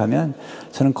모임에 가면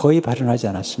저는 거의 발언하지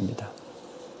않았습니다.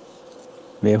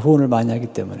 왜? 후원을 많이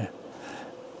하기 때문에.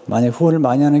 만약 후원을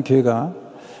많이 하는 교회가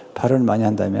발언을 많이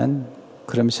한다면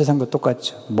그러면 세상과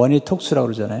똑같죠. 머니 톡스라고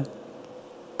그러잖아요.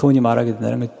 돈이 말하게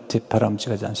된다는 건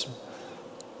바람직하지 않습니다.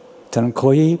 저는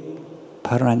거의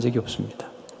발언한 적이 없습니다.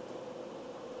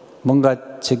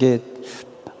 뭔가 제게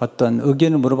어떤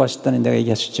의견을 물어봤을 때는 내가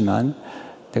얘기했었지만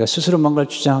내가 스스로 뭔가를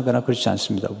주장하거나 그렇지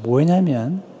않습니다.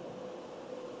 뭐냐면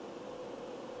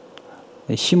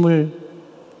힘을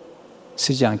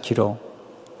쓰지 않기로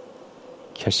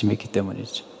결심했기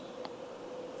때문이죠.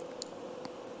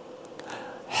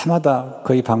 해마다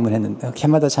거의 방문했는데,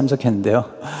 해마다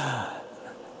참석했는데요.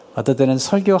 어떨 때는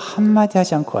설교 한마디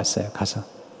하지 않고 왔어요. 가서.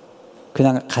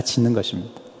 그냥 같이 있는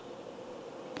것입니다.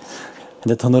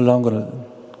 근데 더 놀라운 걸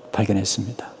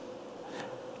발견했습니다.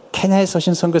 케냐에서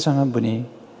오신 선교사 한 분이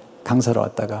강사로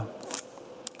왔다가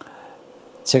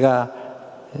제가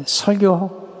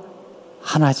설교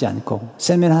하나 하지 않고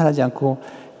세미나 하나 하지 않고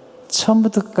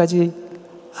처음부터 끝까지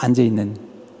앉아있는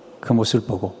그 모습을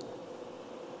보고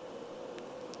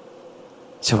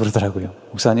저 그러더라고요.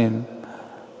 목사님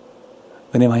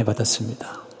은혜 많이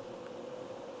받았습니다.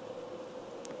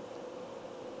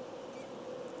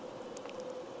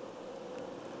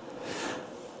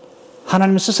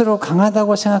 하나님 스스로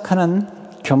강하다고 생각하는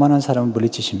교만한 사람은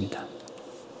물리치십니다.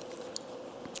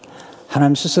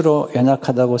 하나님 스스로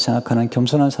연약하다고 생각하는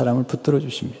겸손한 사람을 붙들어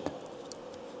주십니다.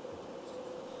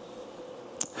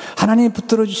 하나님이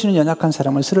붙들어 주시는 연약한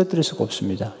사람을 쓰러뜨릴 수가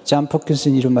없습니다. 존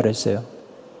포킨슨이 이런 말을 했어요.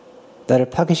 나를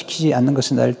파괴시키지 않는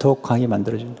것은 나를 더욱 강하게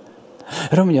만들어줍니다.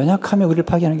 여러분, 연약함이 우리를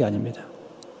파괴하는 게 아닙니다.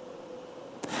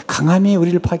 강함이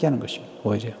우리를 파괴하는 것입니다.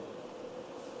 오히려.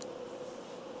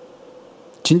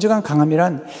 진정한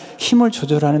강함이란 힘을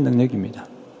조절하는 능력입니다.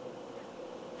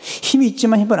 힘이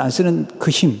있지만 힘을 안 쓰는 그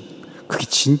힘, 그게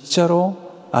진짜로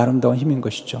아름다운 힘인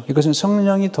것이죠. 이것은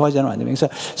성령이 도와주지 않으면 안 됩니다.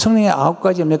 그래서 성령의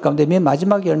 9가지 열매 가운데 맨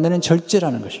마지막 열매는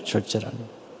절제라는 것이죠. 절제라는 것.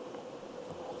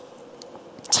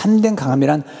 참된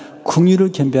강함이란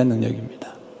긍휼을 겸비한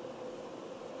능력입니다.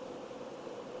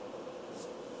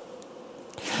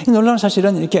 이 놀라운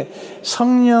사실은 이렇게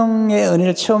성령의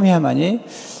은혜를 체험해야만이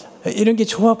이런 게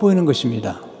좋아 보이는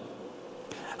것입니다.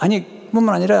 아니,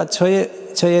 뿐만 아니라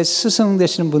저의 스승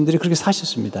되시는 분들이 그렇게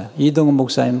사셨습니다. 이동훈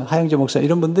목사님, 하영재 목사님,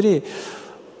 이런 분들이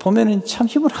보면은 참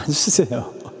힘을 안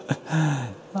쓰세요.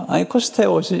 아니, 코스타에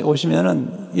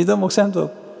오시면은 이동훈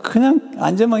목사님도 그냥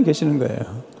앉아만 계시는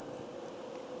거예요.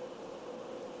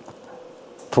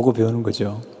 보고 배우는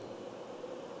거죠.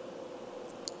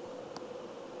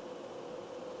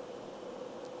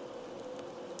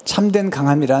 참된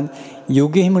강함이란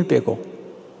육의 힘을 빼고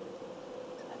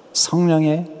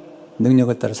성령의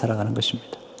능력을 따라 살아가는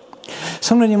것입니다.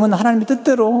 성령님은 하나님의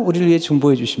뜻대로 우리를 위해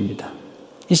중보해 주십니다.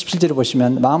 27절을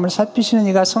보시면 마음을 살피시는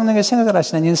이가 성령의 생각을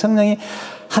하시는 이는 성령이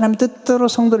하나님의 뜻대로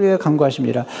성도를 위해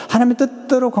간구하십니다. 하나님의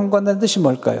뜻대로 간구한다는 뜻이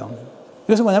뭘까요?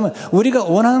 이것은 뭐냐면 우리가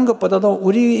원하는 것보다도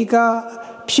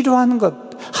우리가 필요한 것,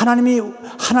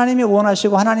 하나님이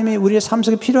원하시고 하나님이 우리의 삶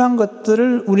속에 필요한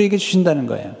것들을 우리에게 주신다는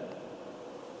거예요.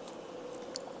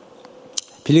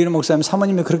 빌리그램 목사님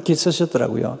사모님이 그렇게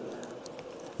쓰셨더라고요.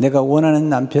 내가 원하는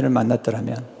남편을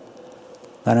만났더라면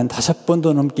나는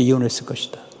 5번도 넘게 이혼했을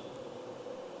것이다.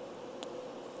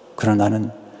 그러나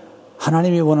나는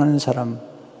하나님이 원하는 사람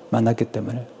만났기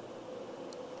때문에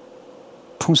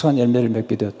풍성한 열매를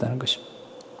맺게 되었다는 것입니다.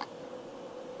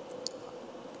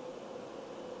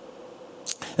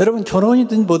 여러분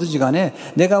결혼이든 뭐든지 간에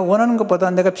내가 원하는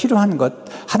것보다 내가 필요한 것,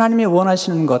 하나님이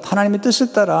원하시는 것, 하나님의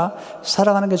뜻을 따라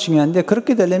살아가는 게 중요한데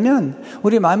그렇게 되려면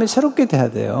우리 마음이 새롭게 돼야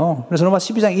돼요. 그래서 로마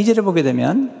 12장 2절에 보게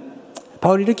되면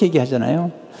바울이 이렇게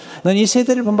얘기하잖아요. 넌 이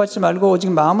세대를 본받지 말고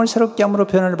오직 마음을 새롭게 함으로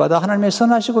변화를 받아 하나님의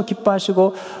선하시고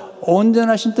기뻐하시고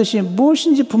온전하신 뜻이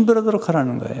무엇인지 분별하도록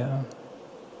하라는 거예요.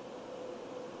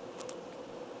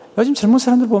 요즘 젊은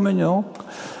사람들 보면요,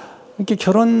 이렇게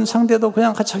결혼 상대도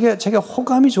그냥 자기가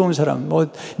호감이 좋은 사람, 뭐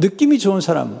느낌이 좋은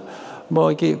사람,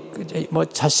 뭐 이렇게 뭐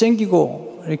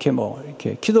잘생기고 이렇게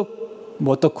키도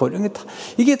뭐 어떻고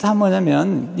이게 다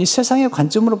뭐냐면 이 세상의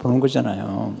관점으로 보는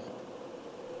거잖아요.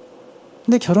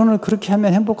 근데 결혼을 그렇게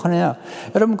하면 행복하느냐?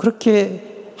 여러분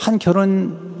그렇게 한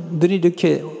결혼들이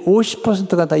이렇게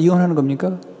 50%가 다 이혼하는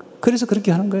겁니까? 그래서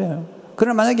그렇게 하는 거예요.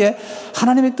 그러나 만약에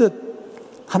하나님의 뜻,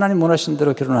 하나님 원하신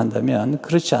대로 결혼한다면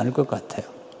그렇지 않을 것 같아요.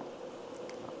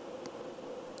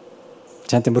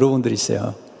 저한테 물어본 분들이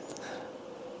있어요.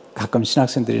 가끔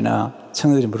신학생들이나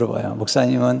청년들이 물어봐요.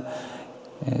 목사님은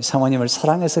사모님을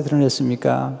사랑해서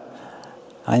결혼했습니까?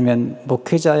 아니면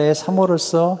목회자의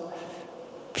사모로서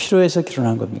필요해서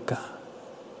결혼한 겁니까?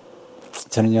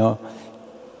 저는요,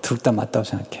 둘 다 맞다고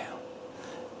생각해요.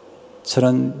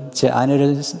 저는 제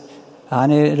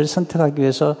아내를 선택하기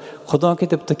위해서 고등학교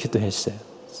때부터 기도했어요.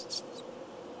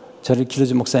 저를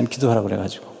기도주 목사님 기도하라고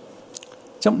그래가지고.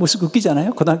 좀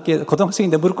웃기잖아요?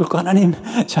 고등학생인데 무릎 꿇고 하나님,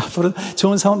 저 앞으로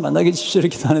좋은 사람 만나게 해주십시오.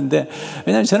 이렇게 기도하는데,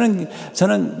 왜냐하면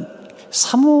저는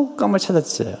사모감을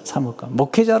찾았어요. 사모감.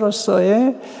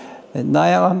 목회자로서의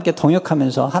나와 함께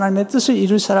동역하면서 하나님의 뜻을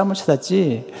이룰 사람을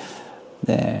찾았지.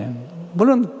 네.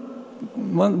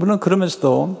 물론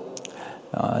그러면서도,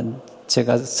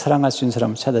 제가 사랑할 수 있는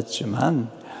사람을 찾았지만,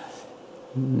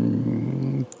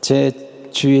 제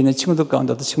주위에 있는 친구들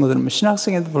가운데도 친구들은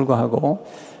신학생에도 불구하고,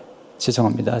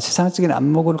 죄송합니다. 세상적인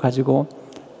안목을 가지고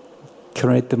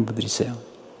결혼했던 분들이 있어요.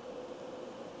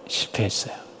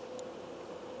 실패했어요.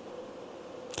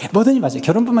 뭐든지 맞아요.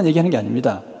 결혼뿐만 얘기하는 게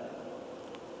아닙니다.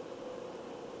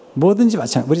 뭐든지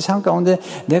마찬가지. 우리 삶 가운데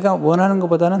내가 원하는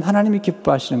것보다는 하나님이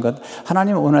기뻐하시는 것,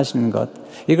 하나님이 원하시는 것,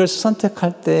 이걸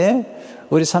선택할 때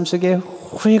우리 삶 속에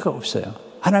후회가 없어요.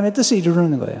 하나님의 뜻을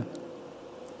이루는 거예요.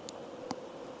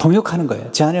 동역하는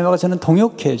거예요. 제 아내와 저는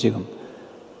동역해요, 지금.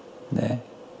 네.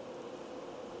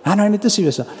 하나님의 뜻을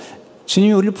위해서.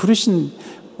 주님이 우리를 부르신,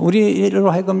 우리로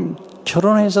하여금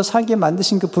결혼해서 살게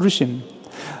만드신 그 부르심.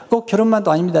 꼭 결혼만도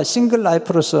아닙니다. 싱글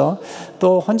라이프로서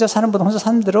또 혼자 사는 분은 혼자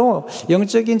사는 대로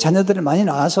영적인 자녀들을 많이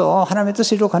낳아서 하나님의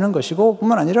뜻을 이루어가는 것이고,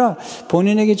 뿐만 아니라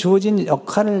본인에게 주어진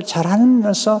역할을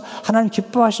잘하면서 하나님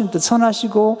기뻐하시는 뜻,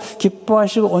 선하시고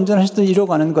기뻐하시고 온전하신 뜻을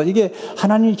이루어가는 것, 이게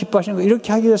하나님이 기뻐하시는 것.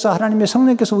 이렇게 하기 위해서 하나님의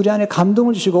성령께서 우리 안에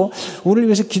감동을 주시고 우리를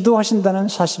위해서 기도하신다는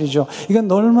사실이죠.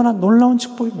 이건 얼마나 놀라운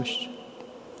축복인 것이죠.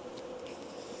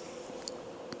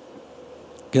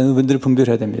 여러분들을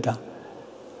분별해야 됩니다.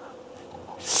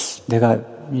 내가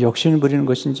욕심을 부리는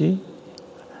것인지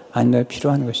아니면 내가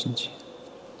필요한 것인지.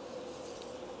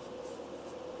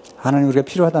 하나님 우리가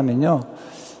필요하다면요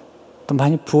또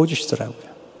많이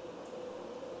부어주시더라고요.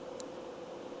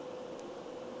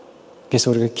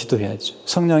 그래서 우리가 기도해야죠.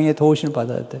 성령의 도우심을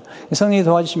받아야 돼요. 성령이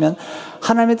도와주시면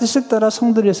하나님의 뜻을 따라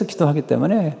성도를 위해서 기도하기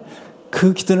때문에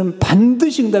그 기도는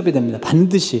반드시 응답이 됩니다.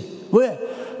 반드시.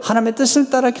 왜? 하나님의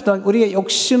뜻을 따라 기도하기, 우리가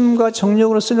욕심과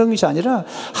정욕으로 쓰는 것이 아니라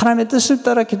하나님의 뜻을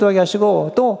따라 기도하게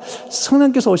하시고, 또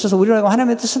성령께서 오셔서 우리를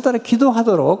하나님의 뜻을 따라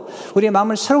기도하도록 우리의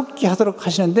마음을 새롭게 하도록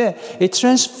하시는데, 이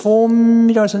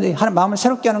트랜스폼이라고 해서 마음을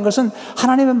새롭게 하는 것은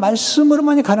하나님의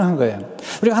말씀으로만이 가능한 거예요.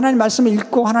 우리가 하나님 말씀을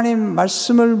읽고 하나님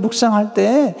말씀을 묵상할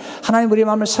때 하나님 우리의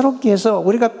마음을 새롭게 해서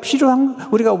우리가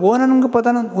원하는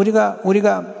것보다는 우리가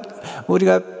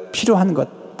필요한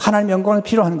것, 하나님의 영광을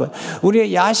필요한 것,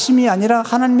 우리의 야심이 아니라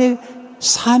하나님의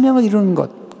사명을 이루는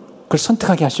것, 그걸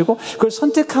선택하게 하시고, 그걸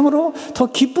선택함으로 더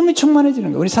기쁨이 충만해지는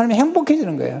거예요. 우리 사람이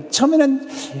행복해지는 거예요. 처음에는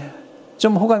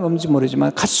좀 호감이 없는지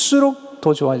모르지만 갈수록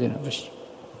더 좋아지는 것이죠.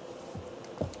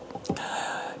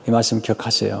 이 말씀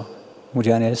기억하세요.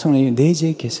 우리 안에 성령이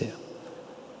내재해 계세요.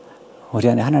 우리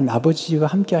안에 하나님 아버지와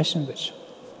함께 하시는 거죠.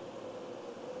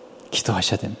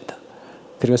 기도하셔야 됩니다.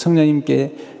 그리고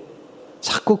성령님께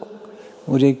자꾸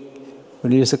우리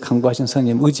위해서 강구하신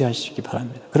성령 의지하시기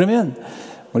바랍니다. 그러면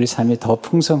우리 삶이 더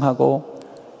풍성하고,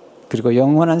 그리고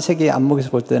영원한 세계의 안목에서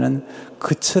볼 때는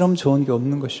그처럼 좋은 게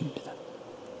없는 것입니다.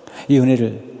 이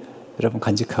은혜를 여러분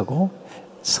간직하고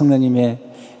성령님의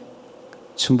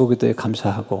중보기도에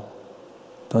감사하고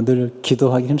또 늘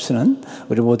기도하기 힘쓰는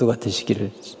우리 모두가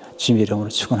되시기를 주님의 이름으로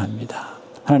축원합니다.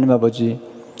 하나님 아버지,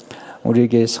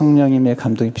 우리에게 성령님의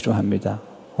감동이 필요합니다.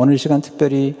 오늘 시간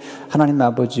특별히 하나님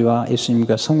아버지와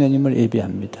예수님과 성령님을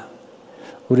예비합니다.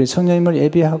 우리 성령님을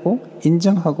예배하고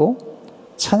인정하고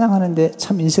찬양하는 데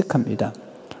참 인색합니다.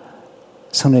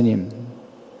 성령님,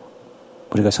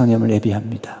 우리가 성령님을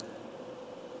예배합니다.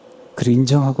 그리고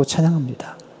인정하고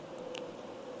찬양합니다.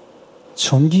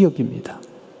 존귀 여깁니다.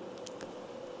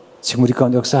 지금 우리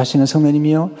가운데 역사하시는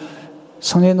성령님이요,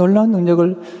 성령의 놀라운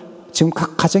능력을 지금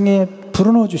각 가정에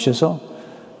불어넣어 주셔서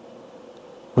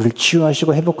우리를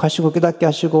치유하시고 회복하시고 깨닫게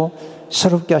하시고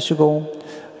새롭게 하시고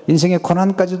인생의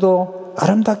고난까지도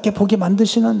아름답게 보게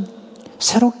만드시는,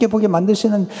 새롭게 보게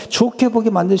만드시는, 좋게 보게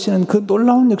만드시는 그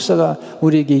놀라운 역사가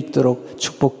우리에게 있도록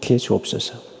축복해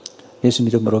주옵소서. 예수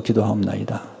이름으로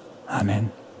기도하옵나이다.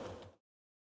 아멘.